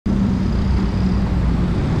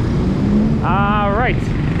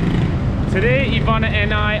right, today Ivana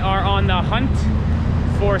and I are on the hunt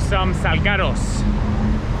for some salgados,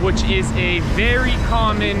 which is a very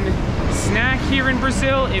common snack here in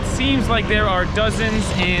Brazil. It seems like there are dozens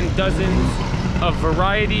and dozens of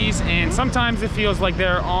varieties, and sometimes it feels like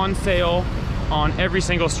they're on sale on every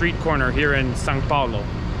single street corner here in São Paulo.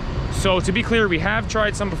 So to be clear, we have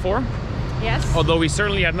tried some before. Yes. Although we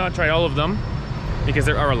certainly have not tried all of them, because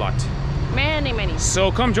there are a lot. Many. So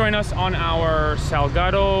come join us on our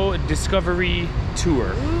Salgado Discovery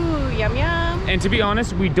Tour. Ooh, yum yum. And to be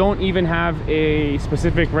honest, we don't even have a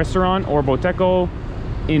specific restaurant or boteco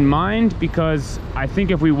in mind, because I think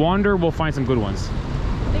if we wander, we'll find some good ones.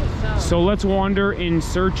 I think so. So let's wander in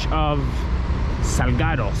search of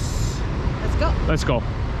salgados. Let's go. Let's go.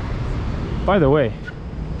 By the way,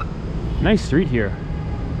 nice street here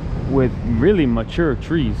with really mature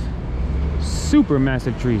trees. Super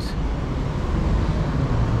massive trees.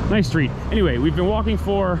 Nice street. Anyway, we've been walking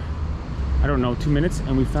for, I don't know, 2 minutes,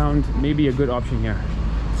 and we found maybe a good option here.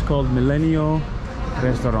 It's called Millennial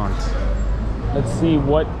Restaurant. Let's see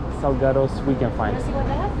what salgados we can find.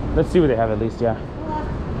 Let's see what they have at least, yeah.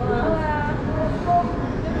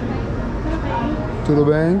 Tudo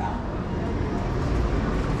bem?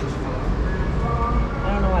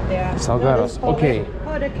 I don't know what they are. Salgados. Okay.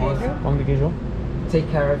 Pão de queijo. Take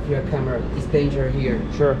care of your camera. It's danger here.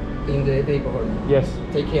 Sure. In the neighborhood. Yes.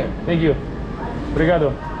 Take care. Thank you.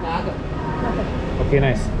 Obrigado. Nada. Okay,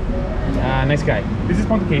 nice. Nice guy. This is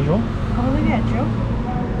pão de queijo. Pão de queijo.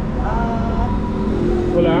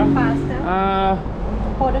 Hola. Pasta.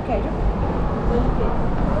 Pão de queijo.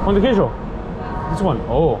 Pão de queijo. This one.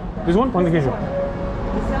 Oh, this one. Pão de queijo.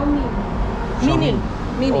 Esse é o mini.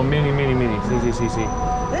 Mini. Oh, mini. See.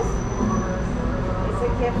 This? Esse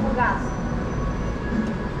aqui é fogaço.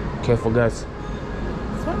 Careful, guys.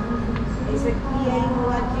 This one? Esse aqui é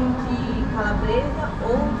enroladinho de calabresa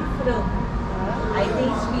ou de frango. Aí tem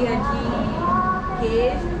esfiha de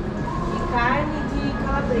queijo, de carne e de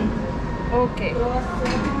calabresa. Ok.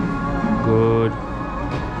 Good.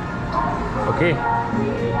 Ok.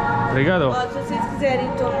 Obrigado. Ó, se vocês quiserem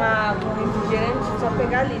tomar com refrigerante, é só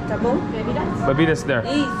pegar ali, tá bom? Bebidas there.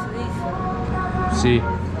 Isso. Sí.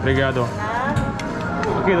 Obrigado.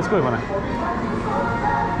 Okay, let's go, Ivana.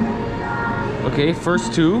 Okay,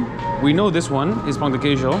 first two. We know this one is pão de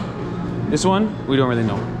queijo. This one, we don't really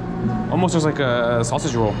know. Almost looks like a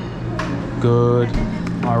sausage roll. Good.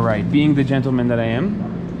 All right, being the gentleman that I am,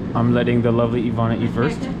 I'm letting the lovely Ivana eat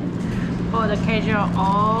first. Oh, the queijo.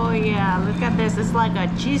 Oh, yeah. Look at this. It's like a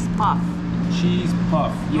cheese puff. Cheese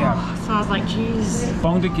puff, yeah. Oh, smells like cheese.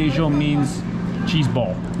 Pão de queijo means cheese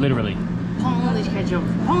ball, literally. Pão de queijo.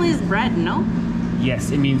 Pão is bread, no?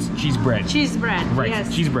 Yes, it means cheese bread. Cheese bread. Right,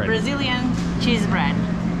 Yes. cheese bread. Brazilian cheese bread.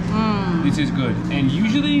 This is good. And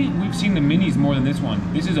usually we've seen the minis more than this one.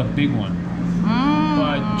 This is a big one.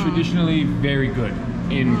 But traditionally very good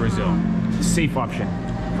in Brazil. Safe option.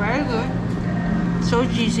 Very good. So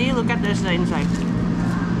cheesy. Look at this, the inside.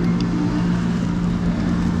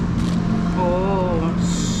 Oh.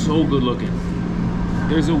 So good looking.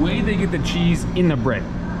 There's a way they get the cheese in the bread.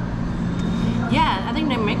 Yeah, I think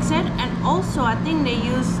they mix it, and also I think they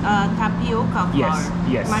use tapioca flour.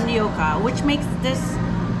 Yes. Mandioca, which makes this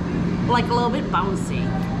like a little bit bouncy.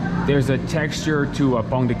 There's a texture to a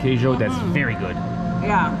pão de queijo that's very good.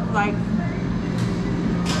 Yeah,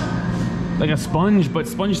 Like a sponge, but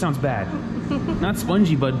sponge sounds bad. Not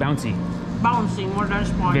spongy, but bouncy. bouncy more than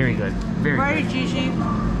spongy. Very good. Very good. Cheesy.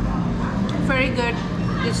 Very good.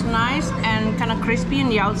 It's nice and kind of crispy in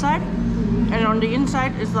the outside, and on the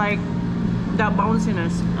inside it's like that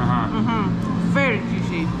bounciness. Very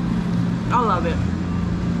juicy. I love it.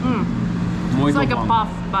 It's like a puff,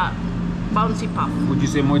 but bouncy puff. Would you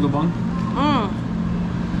say muito bom?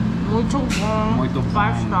 Muito bom. Muito bom.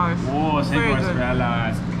 5 stars. Oh, Very good.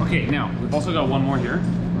 estrelas. Okay, now we've also got one more here,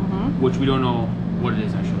 which we don't know what it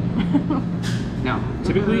is actually. Now,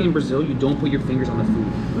 typically in Brazil, you don't put your fingers on the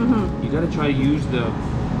food. You gotta try to use the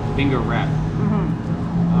finger wrap.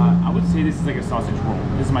 I would say this is like a sausage roll.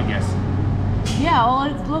 This is my guess. Yeah, well,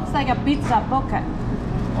 it looks like a pizza pocket.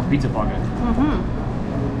 Or pizza pocket.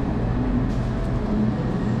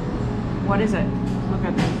 What is it? Look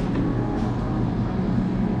at this.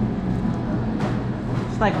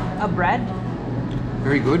 It's like a bread.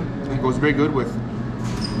 Very good. It goes very good with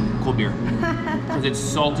cold beer. Because it's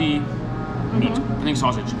salty meat. I think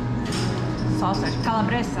sausage. Sausage.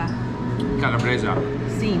 Calabresa. Calabresa.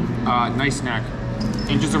 See. Nice snack.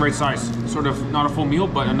 And just the right size. Sort of not a full meal,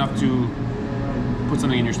 but enough to put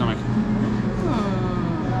something in your stomach.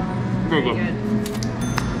 Very good.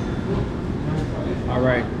 All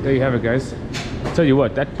right, there you have it, guys. Tell you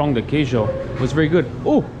what, that pão de queijo was very good.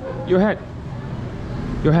 Oh, your hat.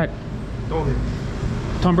 Your hat.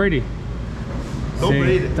 Tom Brady.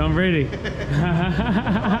 Tom Brady.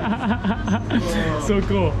 So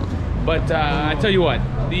cool. But I tell you what,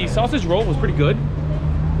 the sausage roll was pretty good,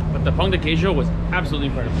 but the pão de queijo was absolutely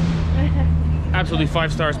incredible. Absolutely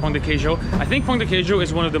 5 stars pão de queijo. I think pão de queijo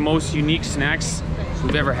is one of the most unique snacks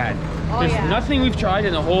we've ever had. There's nothing we've tried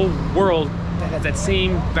in the whole world that has that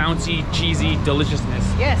same bouncy, cheesy deliciousness.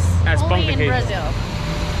 Yes, as pão de only in queijo. Brazil.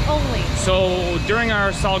 Only. So during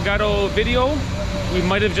our salgado video, we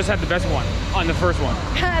might have just had the best one on the first one.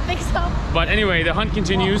 I think so. But anyway, the hunt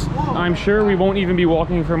continues. I'm sure we won't even be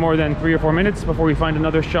walking for more than 3 or 4 minutes before we find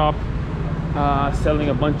another shop selling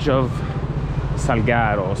a bunch of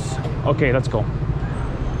salgados. Okay, let's go.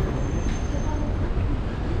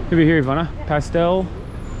 Over here, Ivana. Pastel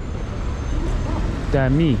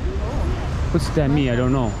d'ami. What's d'ami? I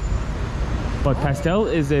don't know. But pastel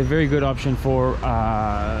is a very good option for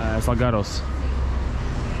salgados.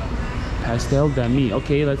 Pastel d'ami.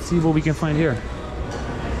 Okay, let's see what we can find here.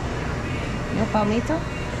 No Pamltio?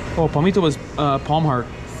 Oh, Pamltio was palm heart.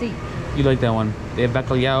 Si. You like that one. They have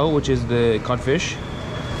bacalhau, which is the codfish.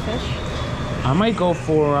 Fish? I might go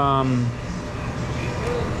for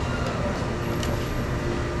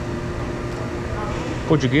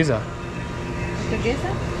Portuguesa.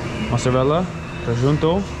 Portuguesa? Mozzarella,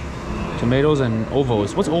 prosciutto, tomatoes, and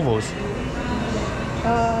ovos. What's ovos?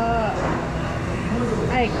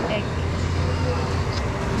 Egg.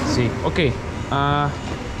 See. Okay.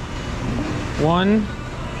 One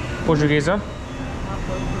Portuguesa.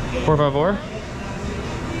 Por favor.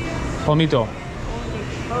 Pamltio.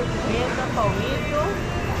 Portuguesa, Pamltio.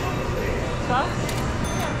 Só?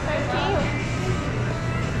 Certinho.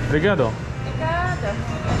 Obrigado. Obrigada.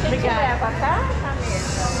 Se tiver batata,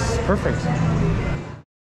 mesa. Perfect.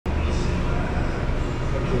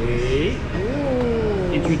 Okay.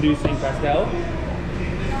 Introducing pastel,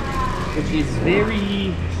 which is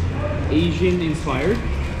very Asian inspired.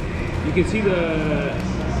 You can see the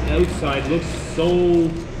outside looks so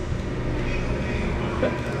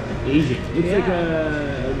Asian. Looks like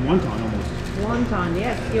a wonton almost. Wonton,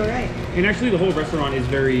 yes, you're right. And actually the whole restaurant is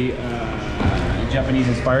very Japanese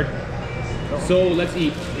inspired. So let's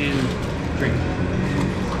eat and drink.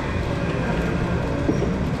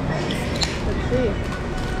 Let's see.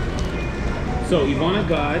 So Ivana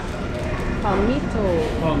got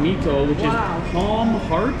Pamltio, which is palm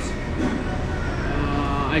heart.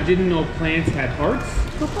 I didn't know plants had hearts,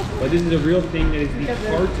 but this is a real thing that is the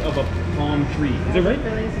heart of a palm tree. Is it right?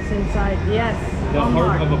 Fillings is inside, yes. The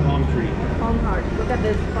heart of a palm tree. Palm heart. Look at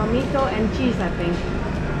this, Pamltio and cheese, I think.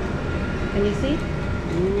 Can you see?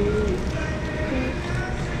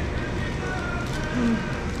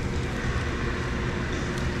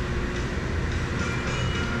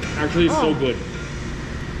 Actually, it's so good.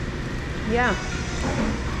 Yeah.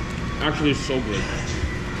 Actually, it's so good.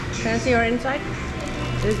 Can I see your inside?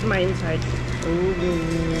 This is my inside.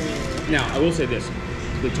 Ooh. Now, I will say this.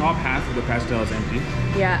 The top half of the pastel is empty.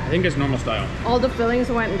 Yeah. I think it's normal style. All the fillings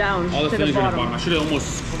went down. All the to fillings the are at the bottom. I should have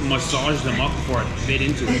almost massaged them up before I bit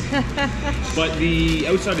into it. But the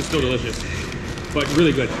outside is still delicious. But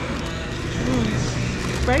really good.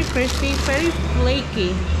 Very crispy, very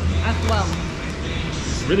flaky as well.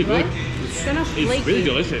 It's really good. Right? It's kind of flaky. It's really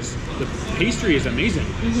delicious. The pastry is amazing.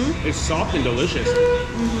 It's soft and delicious.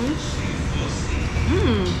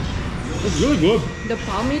 It's really good. The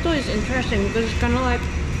Pamltio is interesting because it's kind of like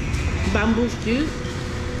bamboo stew,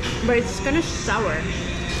 but it's kind of sour.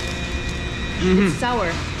 It's sour.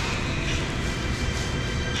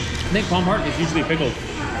 I think palm heart is usually pickled.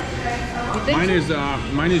 You think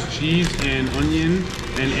Mine is cheese and onion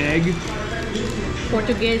and egg.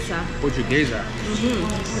 Portuguesa. Portuguesa.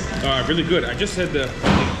 Really good. I just said the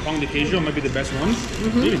pão de queijo might be the best one.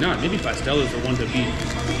 Maybe not. Maybe pastel is the one to beat.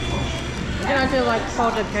 I can actually like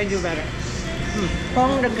pão de queijo better.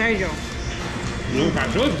 Pão de queijo. No,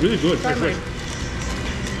 pastel is really good. Try mine.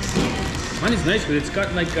 Mine is nice because it's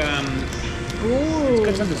got like it's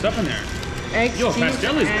got tons of stuff in there. Egg, Yo, cheese,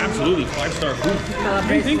 pastel is and absolutely 5-star food. What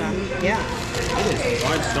do you think? Yeah. It is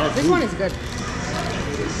 5-star food. This one is good.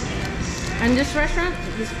 And this restaurant,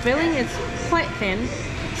 this filling is quite thin.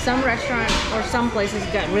 Some restaurants or some places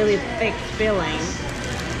got really thick filling,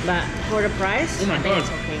 but for the price, Oh my I think god, it's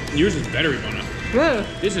okay. yours is better, Ivana. Good.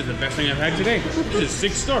 This is the best thing I've had today. This is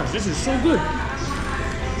 6 stars. This is so good.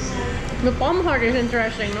 The palm heart is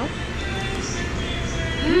interesting, no?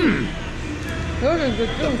 Yours is good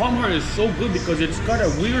The too. palm heart is so good because it's got a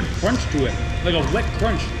weird crunch to it, like a wet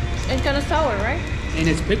crunch, It's kind of sour, right? and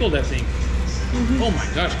it's pickled, I think. Oh my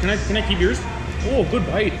gosh, can I keep yours? Oh, good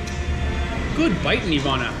bite. Good biting,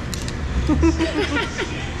 Ivana.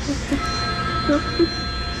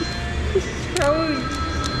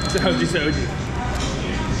 Saúde.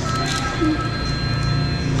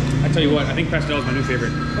 I tell you what, I think pastel is my new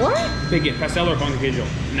favorite. What? Pick it, pastel or con queijo.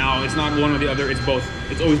 No, it's not one or the other, it's both.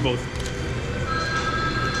 It's always both.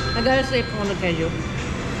 I gotta say con queijo.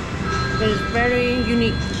 It's very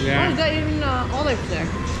unique. Yeah. Oh, you got even olives there.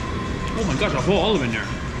 Oh my gosh, a whole olive in there.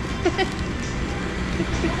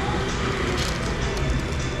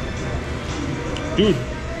 Dude,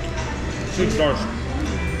 6 stars.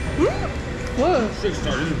 Whoa. 6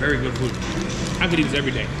 stars, this is very good food. I could eat this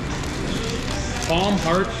every day. Palm,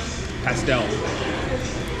 heart, pastel.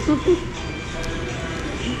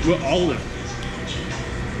 With olive.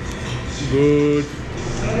 Good.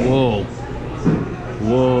 Whoa.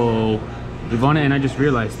 Whoa. Ivana and I just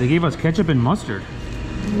realized they gave us ketchup and mustard.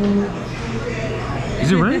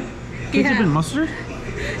 Is it right? Ketchup and mustard?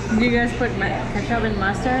 Do you guys put ketchup and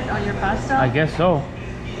mustard on your pasta? I guess so.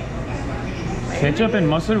 Ketchup and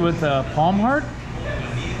mustard with palm heart?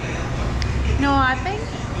 No, I think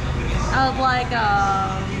I would like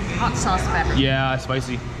hot sauce better. Yeah,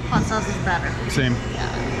 spicy. Hot sauce is better. Same. Yeah.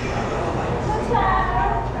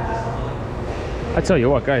 I tell you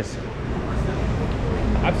what, guys.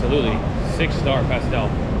 Absolutely. 6-star pastel.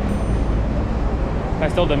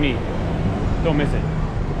 Pastel de mi. Don't miss it.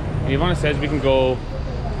 And Ivana says we can go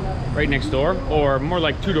right next door, or more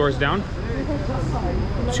like 2 doors down,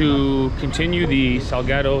 to continue the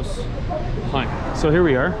Salgados hunt. So here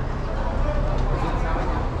we are.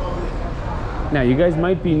 Now, you guys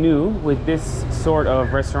might be new with this sort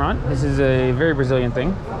of restaurant. This is a very Brazilian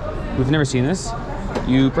thing. We've never seen this.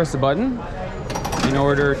 You press the button in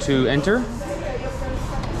order to enter,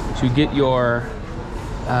 to get your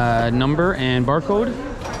number and barcode.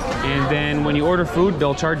 And then when you order food,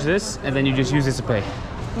 they'll charge this, and then you just use this to pay.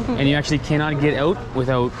 And you actually cannot get out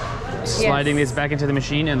without sliding this back into the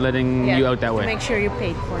machine and letting you out that way. Make sure you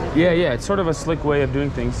paid for it. Yeah, yeah, it's sort of a slick way of doing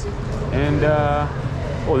things. And,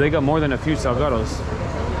 oh, they got more than a few Salgados.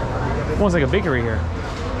 Almost like a bakery here.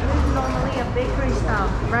 Normally a bakery style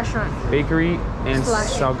restaurant. Bakery and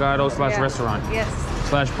Slash. Salgado slash restaurant. Yes.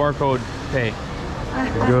 Slash barcode pay.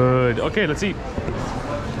 Good. Okay, let's eat.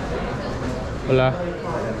 Hola.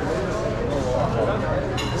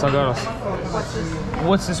 Salgados.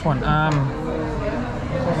 What's this one?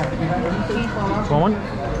 Small one?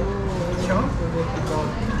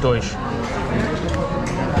 Deutsch.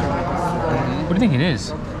 What do you think it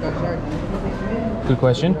is? Good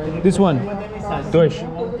question. This one. Deutsch.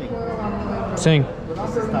 Sing.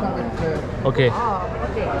 Okay.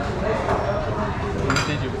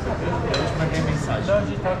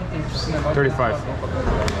 35.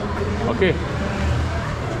 Okay.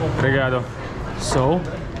 Obrigado. So,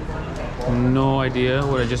 no idea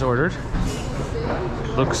what I just ordered.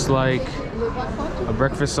 Looks like a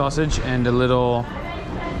breakfast sausage and a little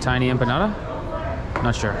tiny empanada.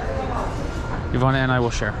 Not sure. Ivana and I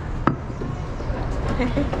will share.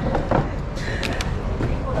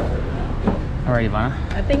 All right, Ivana.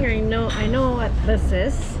 I think I know what this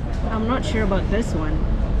is. I'm not sure about this one.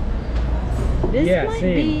 This might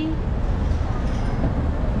be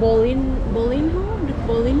bollinho.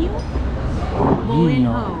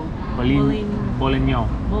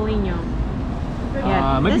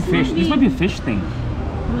 Yeah, might be fish. This might be a fish thing.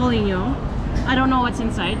 Ballinho. I don't know what's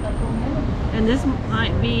inside. And this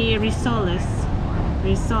might be risoles.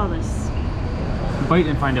 Bite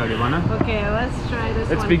and find out, Ivana. Okay, let's try this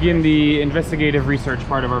one. Let's begin the investigative research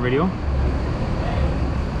part of our video.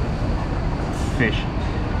 Fish.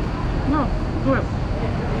 No, good.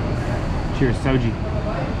 Cheers, Sauji.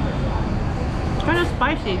 It's kind of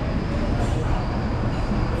spicy.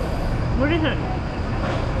 What is it?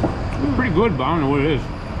 Pretty good, but I don't know what it is.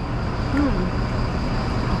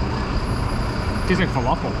 Tastes like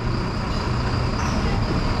falafel.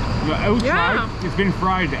 The outside, it's been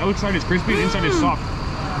fried. The outside is crispy, the inside is soft.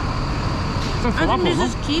 It's like falafel, I think this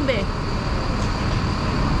is quibe.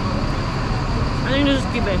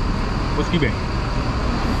 What's quibe?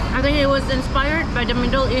 I think it was inspired by the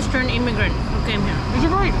Middle Eastern immigrant who came here. Is it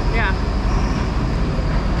right? Yeah.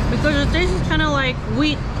 Because the taste is kind of like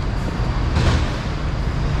wheat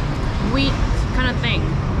kind of thing.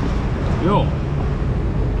 Yo,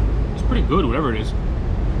 it's pretty good, whatever it is.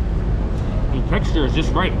 The texture is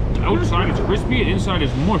just right. The outside is crispy, and inside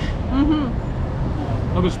is mush.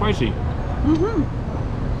 Look, it's spicy.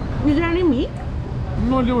 Is there any meat?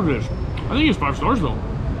 No idea what it is. I think it's 5 stars though.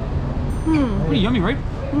 Pretty yummy, right?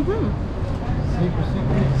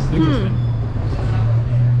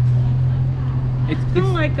 It's kind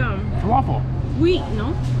of like falafel. wheat,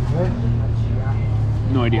 no?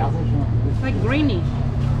 No idea. It's like grainy.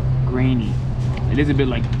 Grainy. It is a bit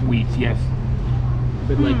like wheat, yes. A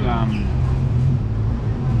bit like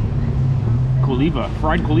coliva,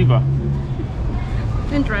 fried coliva.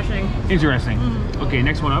 Interesting. Interesting. Okay,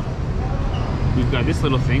 next one up. We've got this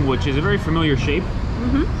little thing, which is a very familiar shape,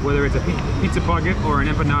 whether it's a pizza pocket or an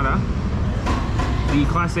empanada. The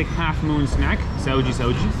classic half moon snack, sauji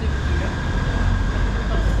sauji.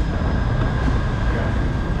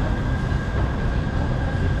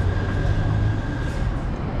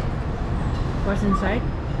 What's inside?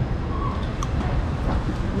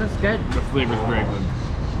 That's good. The flavor is very good.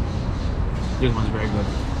 This one's very good.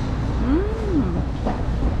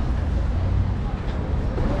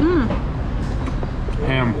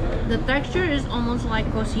 Ham. The texture is almost like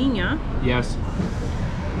coxinha. Yes.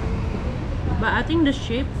 But I think this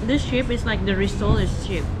shape is like the risoles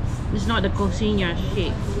shape. It's not the coxinha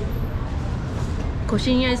shape.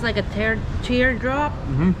 Coxinha is like a teardrop.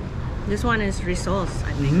 This one is risoles,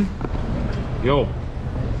 I think. Yo,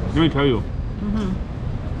 let me tell you.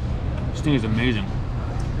 This thing is amazing.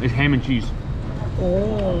 It's ham and cheese.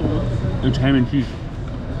 Oh. It's ham and cheese.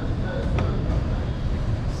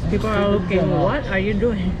 People are looking, what are you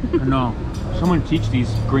doing? No, someone teach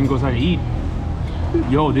these gringos how to eat.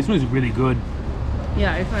 Yo, this one is really good.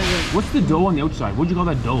 Yeah, it's very good. What's the dough on the outside? What'd you call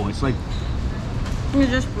that dough? It's like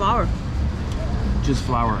It's just flour. just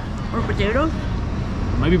flour. Or potatoes.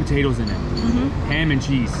 Might be potatoes in it. Ham and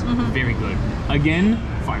cheese. Very good. Again,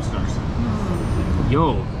 5 stars.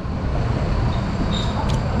 Yo.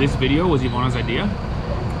 This video was Ivana's idea.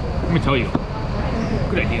 Let me tell you.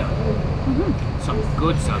 Good idea. Some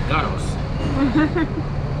good salgados.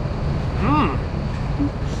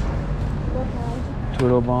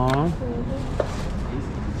 MUITO BOM.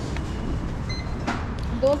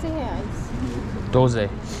 12 reais. 12.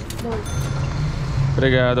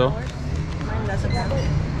 Obrigado. Mine doesn't have it.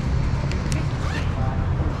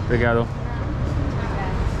 Obrigado.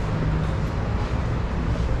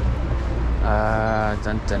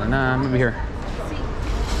 Maybe here.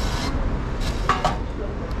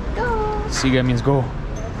 Go. Siga means go.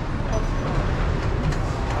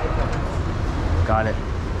 Got it.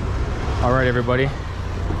 All right, everybody.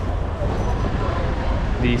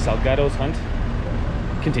 The Salgados hunt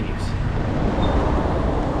continues.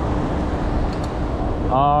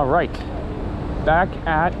 All right. Back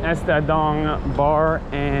at Estadong Bar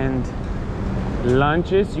and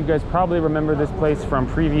Lunches. You guys probably remember this place from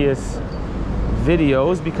previous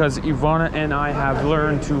videos because Ivana and I have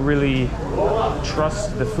learned to really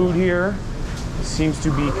trust the food here. It seems to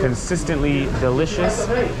be consistently delicious,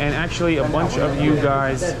 and actually a bunch of you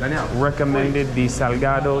guys recommended the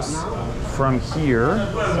salgados from here,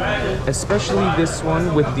 especially this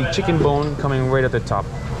one with the chicken bone coming right at the top.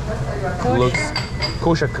 Looks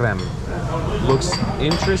coxa creme. Looks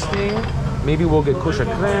interesting. Maybe we'll get coxa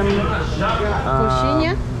creme,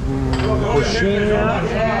 coxinha,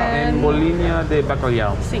 and bolinho de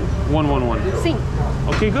bacalhau. Sim. 111. Sim.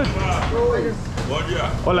 Okay, good. Bom dia.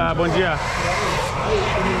 Hola, bom dia.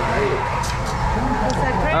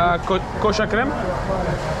 Coxa creme.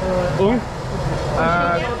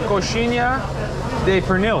 Coxinha de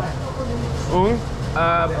pernil.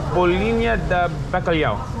 Bolinho de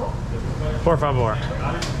bacalhau. Por favor.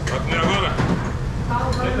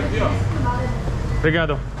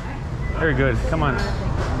 Obrigado. Very good. Come on.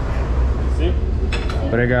 See?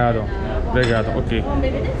 Obrigado. Obrigado. Okay.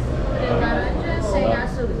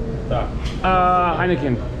 Tá.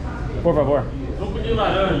 Heineken. Por favor.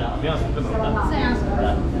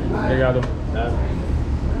 Obrigado.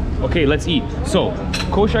 Okay, let's eat. So,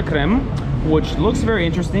 coxa creme, which looks very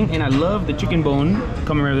interesting, and I love the chicken bone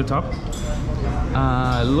coming right at the top.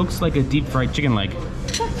 Looks like a deep fried chicken leg,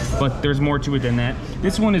 but there's more to it than that.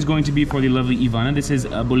 This one is going to be for the lovely Ivana. This is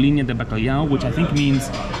bolinho de bacalhau, which I think means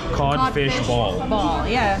codfish ball. Ball,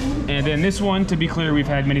 yeah. And then this one, to be clear, we've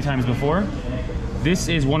had many times before. This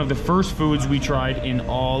is one of the first foods we tried in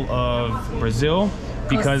all of Brazil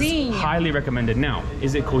because Coxinha. highly recommended. Now,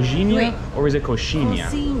 is it coxinha or is it coxinha?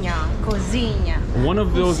 Coxinha. One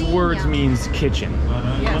of those Coxinha. words means kitchen.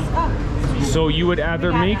 Yes. So you would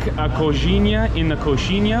either make a coxinha in the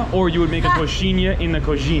coxinha or you would make a coxinha in the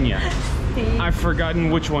coxinha. I've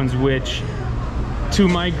forgotten which one's which. To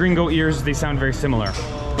my gringo ears, they sound very similar.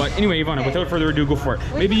 But anyway, Ivana, without further ado, go for it.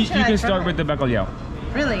 Maybe you can start with the bacalhau.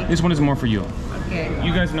 Really? This one is more for you. Okay.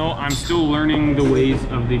 You guys know I'm still learning the ways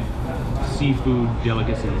of the seafood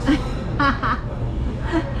delicacies.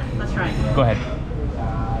 Let's try. Go ahead.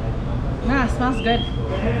 Yeah, it smells good.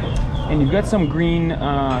 And you've got some green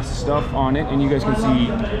stuff on it, and you guys can see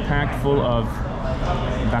packed full of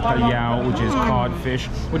bacalhau, which is codfish,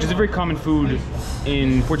 which is a very common food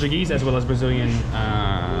in Portuguese as well as Brazilian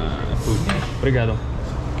food. Obrigado.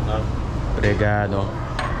 Obrigado.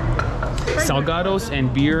 Salgados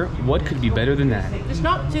and beer, what could be better than that? It's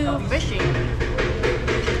not too fishy.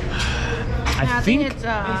 I think it's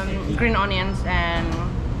green onions and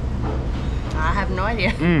I have no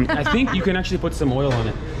idea. I think you can actually put some oil on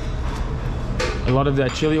it. A lot of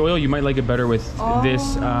that chili oil, you might like it better with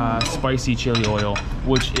this spicy chili oil,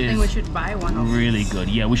 which is we should buy one. Really good.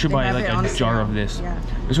 Yeah, we should buy like a jar of this. Yeah.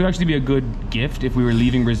 This would actually be a good gift if we were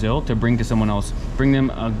leaving Brazil to bring to someone else. Bring them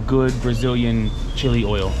a good Brazilian chili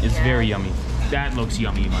oil. It's very yummy. That looks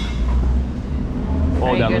yummy, Ivana. Oh,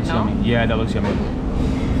 very that good, looks yummy. Yeah, that looks yummy.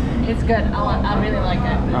 It's good. I really like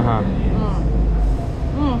it.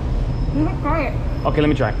 Try it. Okay, let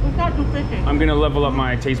me try. It's not too fishy. I'm gonna level up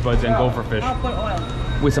my taste buds and go for fish. I'll put oil.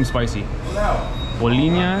 With some spicy.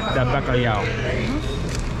 Bolinho da bacalhau.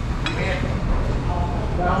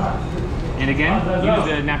 And again, use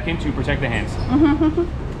the napkin to protect the hands.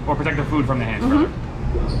 Or protect the food from the hands, rather.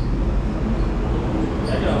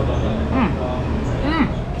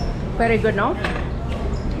 Very good, no?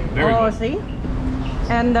 Very good. See?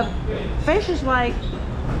 And the fish is like,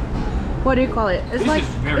 what do you call it? It's like,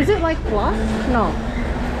 is it like floss? No,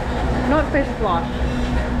 not fish floss.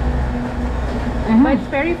 But it's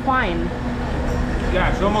very fine.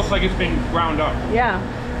 Yeah, it's almost like it's been ground up. Yeah,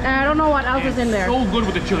 and I don't know what else is in there. So good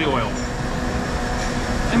with the chili oil.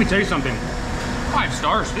 Let me tell you something. 5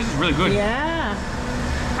 stars. This is really good. Yeah,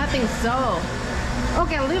 I think so.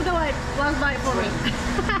 Okay, leave the last bite for me.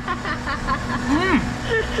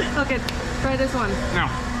 Okay, try this one. Now.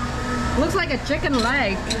 Looks like a chicken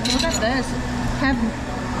leg. Look at this. Have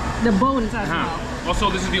the bones as well. Also,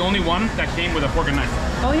 this is the only one that came with a fork and knife.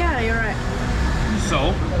 Oh yeah, you're right.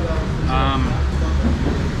 So,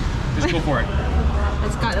 just go for it.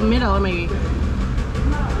 It's got a middle, maybe.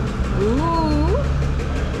 Ooh.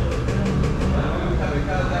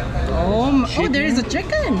 Oh, there is a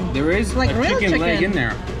chicken. There is like a real chicken leg in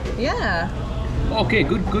there. Yeah. Okay,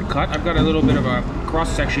 good cut. I've got a little bit of a cross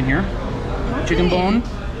section here. Okay. Chicken bone,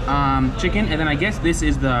 chicken, and then I guess this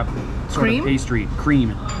is the sort of pastry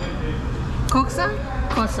cream. Coxa?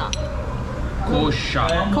 Coxa. Coxa.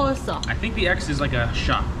 Coxa. I think the X is like a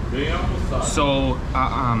sha. So,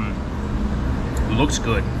 looks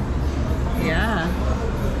good. Yeah.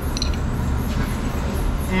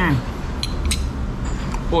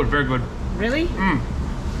 Oh, very good. Really?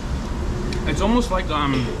 It's almost like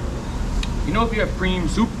you know, if you have cream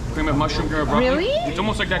soup, cream of mushroom, cream of broccoli. Really? It's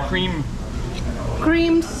almost like that cream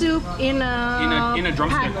soup in a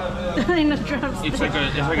drumstick. In a drumstick. It's like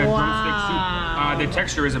a drumstick soup. The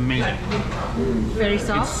texture is amazing. Very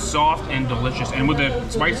soft. It's soft and delicious, and with the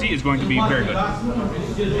spicy, it's going to be very good.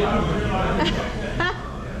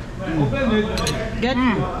 Good.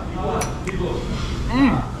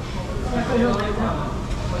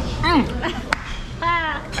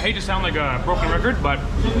 I hate to sound like a broken record, but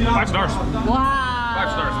 5 stars. Wow.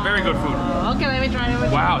 5 stars. Very good food. Okay, let me try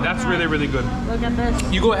it. Wow, that's really, really good. Look at this.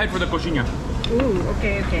 You go ahead for the coxinha. Ooh,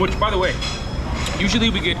 okay. Which, by the way, usually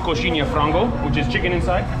we get coxinha frango, which is chicken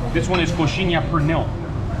inside. This one is coxinha pernil.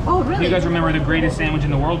 Oh, really? You guys remember the greatest sandwich in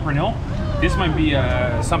the world, pernil? This might be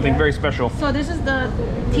something very special. So this is the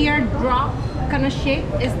teardrop kind of shape.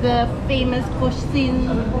 Is the famous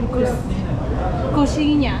coxinha.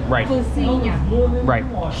 Right. Coxinha. Right.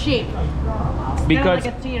 Shape.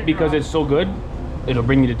 Because it's so good, it'll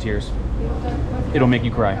bring you to tears. It'll make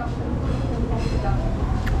you cry.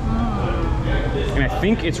 And I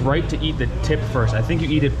think it's right to eat the tip first. I think you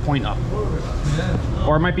eat it point up.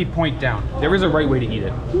 Or it might be point down. There is a right way to eat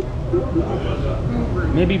it.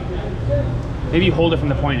 Maybe you hold it from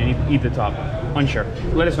the point and eat the top. Unsure.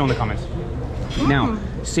 Let us know in the comments. Now,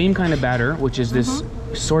 same kind of batter, which is this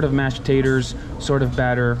sort of mashed taters, sort of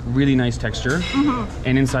batter, really nice texture.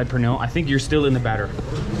 And inside pernil, I think you're still in the batter.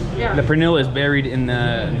 Yeah. The pernil is buried in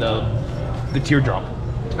the teardrop.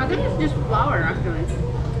 I think it's just flour, actually.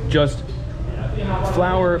 Just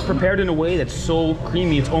flour prepared in a way that's so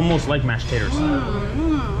creamy, it's almost like mashed taters.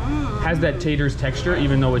 Has that taters texture,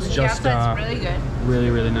 even though it's just that's really good. Really,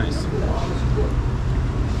 really nice.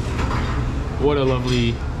 What a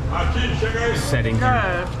lovely setting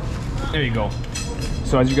here. There you go.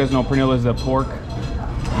 So as you guys know, pernil is the pork,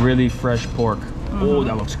 really fresh pork. Oh,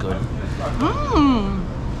 that looks good.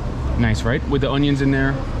 Nice, right? With the onions in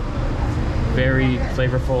there. Very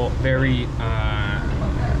flavorful, very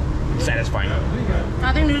satisfying.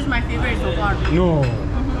 I think this is my favorite so far. No.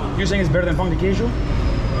 You're saying it's better than pão de queijo?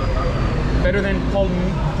 Better than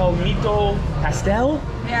Pamltio pastel?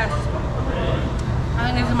 Yes. I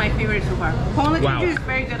think this is my favorite so far. Pamltio Wow. is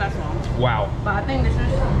very good as well. Wow. But I think this is...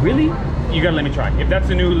 Really? You gotta let me try. If that's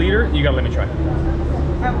the new leader, you gotta let me try. I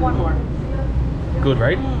have one more. Good,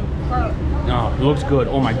 right? Oh, it looks good.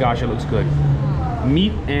 Oh my gosh, it looks good.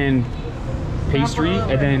 Meat and pastry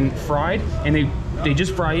and then fried, and they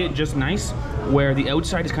just fry it just nice, where the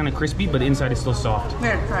outside is kind of crispy, but the inside is still soft.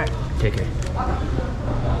 Here, try it. Okay.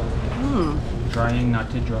 Trying not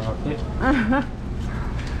to drop it.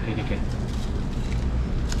 Okay.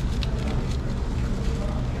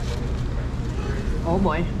 Oh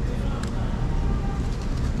boy.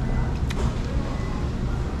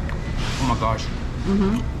 Oh my gosh.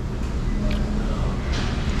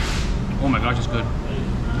 Oh my gosh, it's good.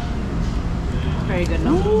 Very good,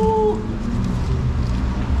 no?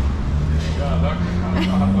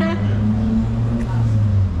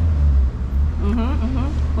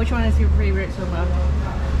 Which one is your favorite so far?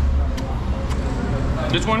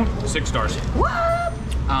 This one, 6 stars. What?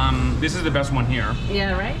 This is the best one here.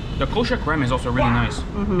 Yeah, right? The coxa creme is also really nice.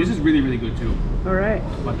 This is really, really good too. All right.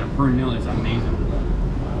 But the pernil is amazing.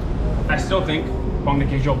 I still think pão de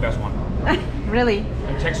queijo best one. Really?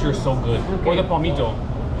 The texture is so good. Or the palmito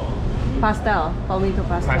Pastel. Pamltio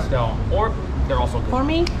pastel. pastel. Or they're also good. For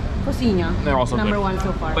me, coxinha. They're also Number good. one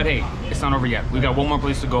so far. But hey, it's not over yet. We've got one more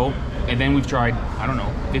place to go, and then we've tried, I don't know,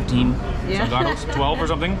 15 Yeah. salgados, 12 or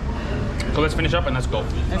something. So let's finish up and let's go.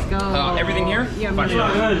 Let's go. Everything here? Yeah, 5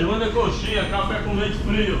 stars. Manda coxinha, café com leite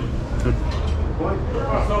frio.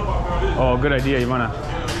 Oh, good idea, Ivana.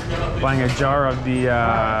 Buying a jar of the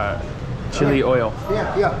chili oil.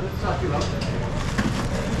 Yeah.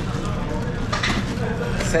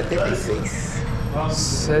 76.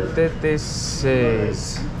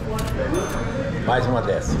 76. Mais uma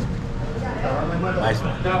dessa. Mais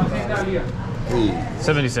uma. E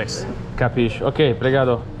 76. Capiche. Okay,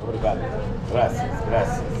 obrigado. obrigado.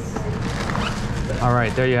 Graças. All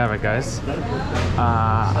right, there you have it, guys.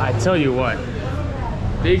 I tell you what,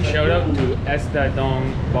 big shout out to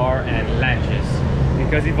Estadon Bar and Lanches,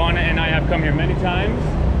 because Ivana and I have come here many times,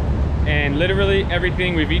 and literally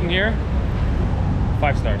everything we've eaten here,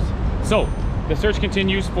 5 stars. So the search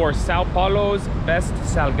continues for Sao Paulo's best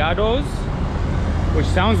salgados, which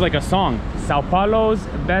sounds like a song. Sao Paulo's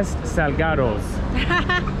best salgados.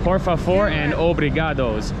 Por favor and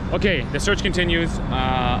obrigados. Okay, the search continues.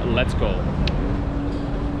 Let's go.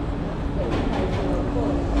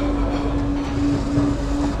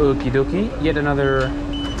 Okie dokie. Yet another.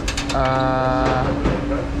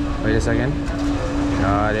 Wait a second.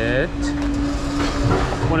 Got it.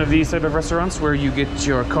 One of these type of restaurants where you get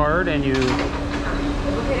your card and you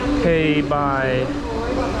pay by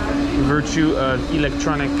virtue of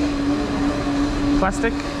electronic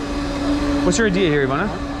plastic. What's your idea here, Ivana?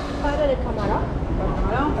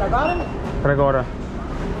 Para agora.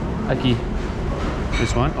 Aqui.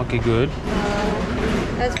 This one? Okay, good.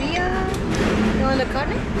 Esfiha. You want the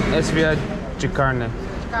carne? Esfiha de carne.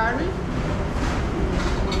 Carne.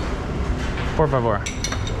 Por favor. And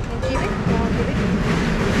quibe? You want quibe?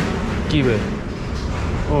 Quibe.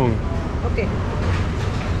 Okay.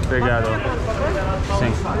 Obrigado.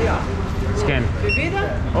 Sim. Scan. Bebida?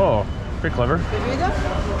 Oh, pretty clever. Bebida?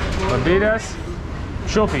 Bebidas.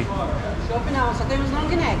 Chope. Chopp não, só temos long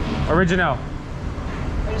neck. Original.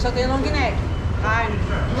 Ele só tem long neck.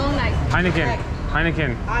 Long neck. Heineken.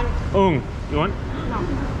 Heineken. Heineken. You want? No.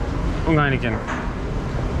 Heineken.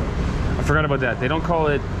 I forgot about that. They don't call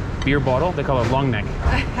it beer bottle, they call it long neck.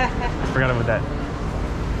 I forgot about that.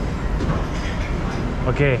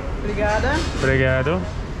 Okay. Obrigada. Obrigado.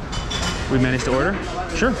 We managed to order?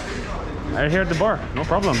 Sure. Right here at the bar, no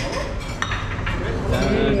problem.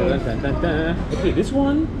 Okay, this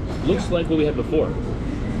one looks like what we had before.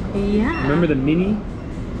 Yeah. Remember the mini?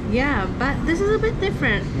 Yeah, but this is a bit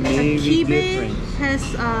different. Maybe Quibe different. has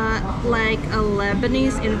like a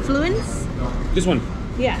Lebanese influence. This one.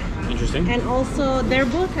 Yeah. Interesting. And also, they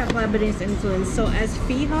both have Lebanese influence. So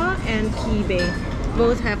esfiha and quibe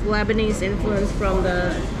both have Lebanese influence from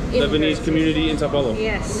the Lebanese immigrants. community in Sao Paulo.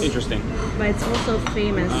 Yes. Interesting. But it's also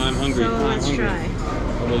famous. I'm hungry. So I'm let's hungry. try.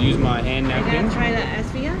 I will use my hand I napkin. gotta try the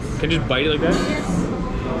esfihas. Can I just bite it like that? Yes.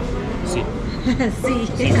 See. See.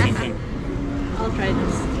 I'll try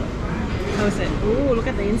this. How is it? Ooh, look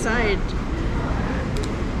at the inside.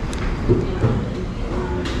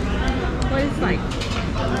 What it's like?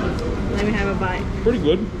 Let me have a bite. Pretty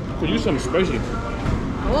good. Could use some spicy.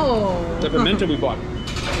 Oh. The pimento we bought.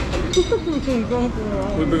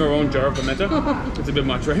 We bring our own jar of pimento. It's a bit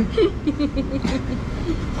much, right?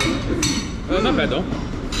 Not bad though.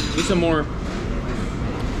 Need some more.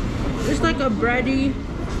 It's like a bready.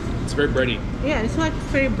 It's very bready. Yeah, it's like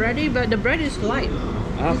very bready, but the bread is light.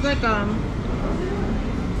 It's like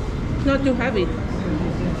Not too heavy.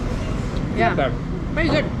 Yeah. Not bad. Very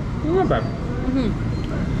good. Not bad.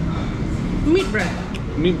 Meat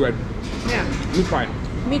bread. Meat bread. Yeah. Meat pie.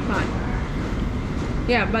 Meat pie.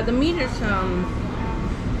 Yeah, but the meat is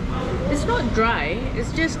it's not dry. It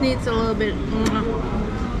just needs a little bit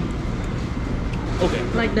Okay.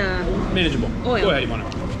 like the Manageable. oil. Go ahead, Ivana.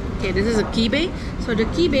 Okay, this is a quibe. So the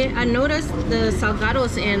quibe, I noticed the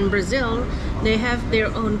salgados in Brazil, they have their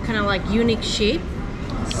own kind of like unique shape.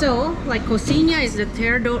 So like coxinha is the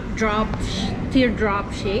teardrop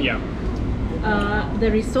shape. Yeah. The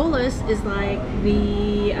risoles is like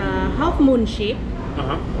the half moon shape.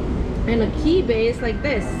 And a quibe is like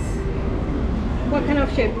this. What kind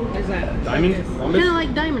of shape is that? Diamond? Kind of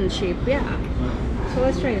like diamond shape, yeah. So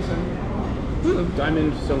let's try this one.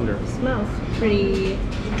 Diamond cylinder. Smells pretty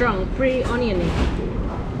strong, pretty oniony.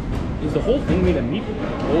 Is the whole thing made of meat?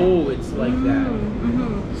 Oh, it's like that.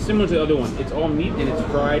 Similar to the other one. It's all meat and it's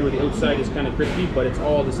fried where the outside is kind of crispy, but it's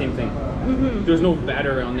all the same thing. There's no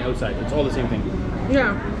batter on the outside. It's all the same thing.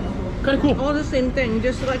 Yeah. Kind of cool. All the same thing,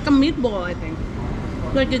 just like a meatball, I think.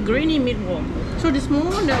 Like a grainy meatball. So the small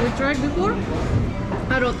one that we tried before,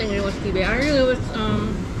 I don't think it was quibe. I think it was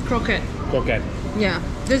croquette. Croquette. Yeah,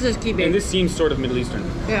 this is quibe. And this seems sort of Middle Eastern.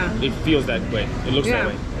 Yeah. It feels that way. It looks that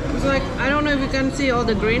way. It's like, I don't know if you can see all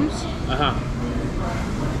the grains.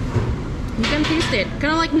 You can taste it.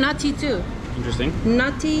 Kind of like nutty too. Interesting.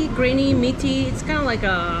 Nutty, grainy, meaty. It's kind of like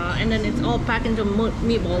a, and then it's all packed into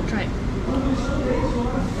meatball. Try it.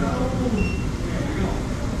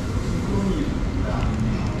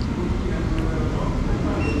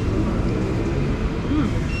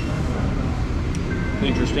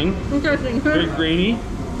 Interesting. Interesting. Very grainy.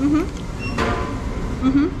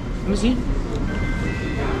 Let me see.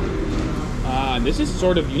 This is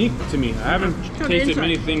sort of unique to me. I haven't tasted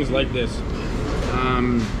many things like this.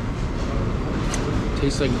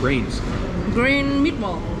 Tastes like grains. Grain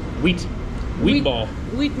meatball. Wheat ball.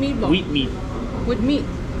 Wheat meatball. Wheat meat. With meat.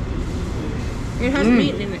 It has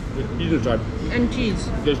meat in it. There's cheese inside. And cheese.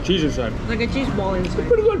 There's cheese inside. Like a cheese ball inside.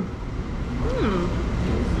 Pretty good.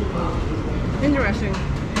 Interesting.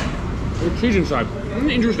 There's cheese inside.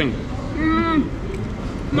 Interesting.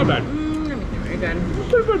 Not bad. Let me try it again.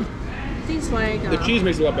 Pretty good. Tastes like The cheese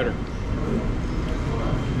makes it a lot better.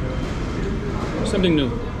 Something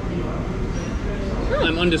new.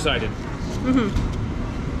 I'm undecided.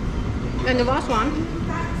 And the last one,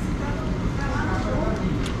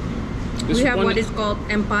 This we have one what is called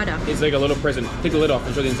empada. It's like a little present. Take the lid off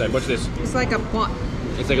and show the inside. Watch this. It's like a pot.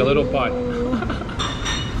 It's like a little pot.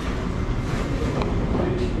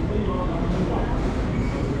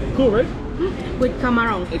 Cool, right? With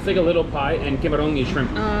camarón. It's like a little pie, and camarón is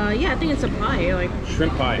shrimp. Yeah, I think it's a pie. Like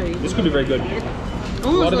Shrimp pie. This could be very good. it A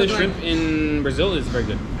almost lot of the looks shrimp in Brazil is very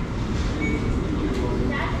good.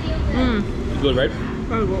 Good, right?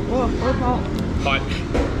 Very good. Oh. Hot.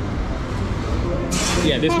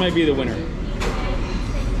 Yeah, this might be the winner.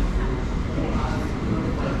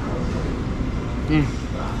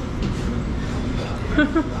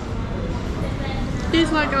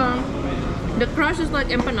 It's like the crust is like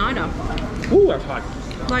empanada. Ooh, that's hot.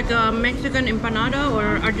 Like a Mexican empanada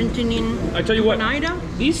or Argentinian I tell you what, empanada.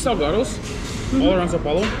 these salgados all around Sao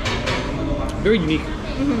Paulo, very unique.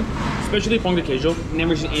 Especially pão de queijo.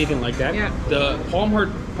 Never seen anything like that. Yeah. The palm heart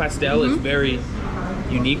pastel is very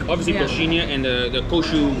unique. Obviously, Yeah. coxinha and the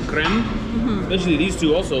coxu creme. Especially these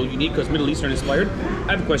two also unique because Middle Eastern inspired.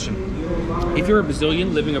 I have a question. If you're a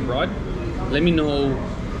Brazilian living abroad, let me know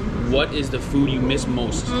what is the food you miss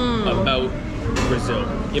most about Brazil.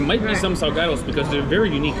 It might be some salgados because they're very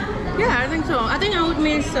unique. Yeah, I think so. I think I would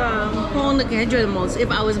miss pão de queijo the most if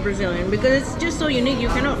I was Brazilian because it's just so unique. You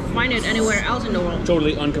cannot find it anywhere else in the world.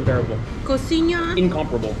 Totally uncomparable. Coxinha,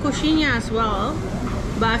 Incomparable. coxinha as well.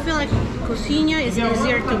 But I feel like coxinha is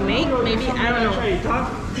easier to make. Maybe, I don't know.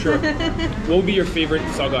 Sure. What would be your favorite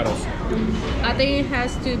salgados? I think it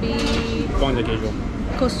has to be Pão de queijo.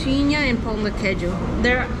 coxinha and pão de queijo.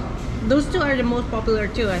 Those two are the most popular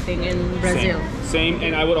too, I think, in Brazil. Same,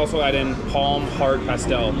 and I would also add in palm heart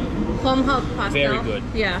pastel. Palm heart pastel. Very good.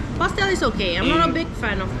 Yeah, pastel is okay. I'm not a big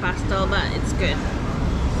fan of pastel, but it's good.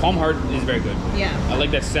 Palm heart is very good. Yeah. I like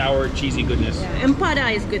that sour, cheesy goodness. Yeah.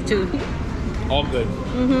 Empada is good too. All good.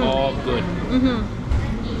 All good.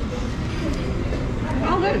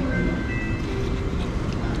 All good.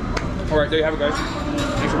 All right, there you have it, guys.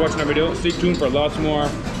 Thanks for watching our video. Stay tuned for lots more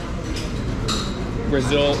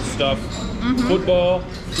Brazil stuff. Football,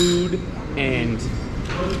 food, and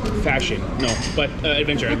fashion. No, but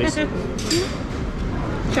adventure at least.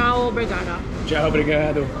 Ciao, obrigada. Ciao,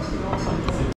 obrigado.